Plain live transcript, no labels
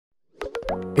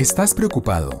¿Estás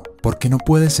preocupado porque no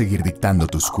puedes seguir dictando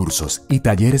tus cursos y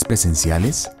talleres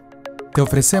presenciales? Te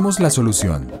ofrecemos la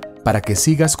solución para que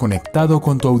sigas conectado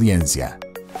con tu audiencia,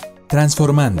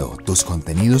 transformando tus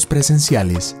contenidos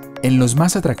presenciales en los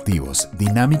más atractivos,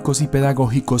 dinámicos y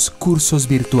pedagógicos cursos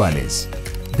virtuales,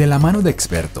 de la mano de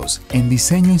expertos en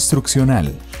diseño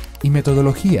instruccional y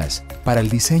metodologías para el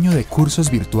diseño de cursos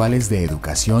virtuales de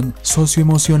educación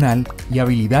socioemocional y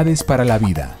habilidades para la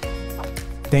vida.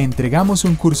 Te entregamos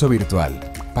un curso virtual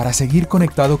para seguir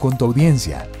conectado con tu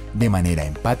audiencia de manera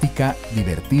empática,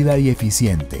 divertida y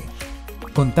eficiente.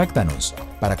 Contáctanos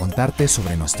para contarte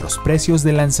sobre nuestros precios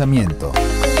de lanzamiento.